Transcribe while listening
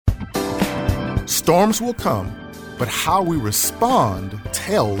Storms will come, but how we respond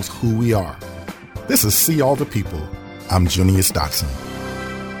tells who we are. This is See All the People. I'm Junius Dotson.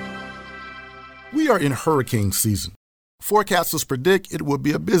 We are in hurricane season. Forecasters predict it will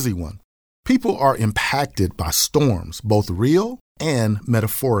be a busy one. People are impacted by storms, both real and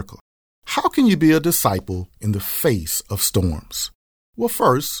metaphorical. How can you be a disciple in the face of storms? Well,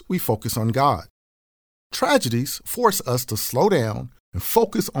 first, we focus on God. Tragedies force us to slow down and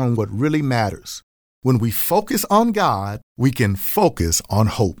focus on what really matters. When we focus on God, we can focus on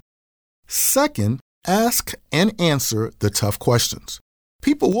hope. Second, ask and answer the tough questions.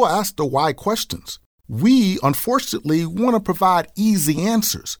 People will ask the why questions. We, unfortunately, want to provide easy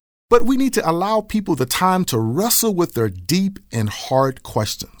answers, but we need to allow people the time to wrestle with their deep and hard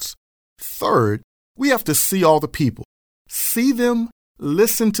questions. Third, we have to see all the people. See them,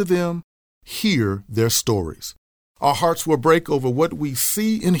 listen to them, hear their stories. Our hearts will break over what we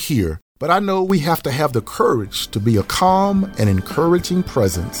see and hear, but I know we have to have the courage to be a calm and encouraging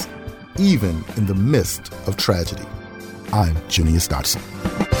presence, even in the midst of tragedy. I'm Junius Dotson.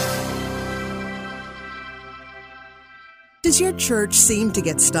 Does your church seem to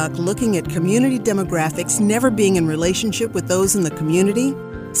get stuck looking at community demographics never being in relationship with those in the community?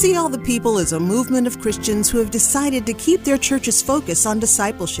 See All the People is a movement of Christians who have decided to keep their church's focus on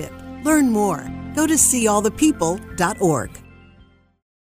discipleship. Learn more. Go to seeallthepeople.org.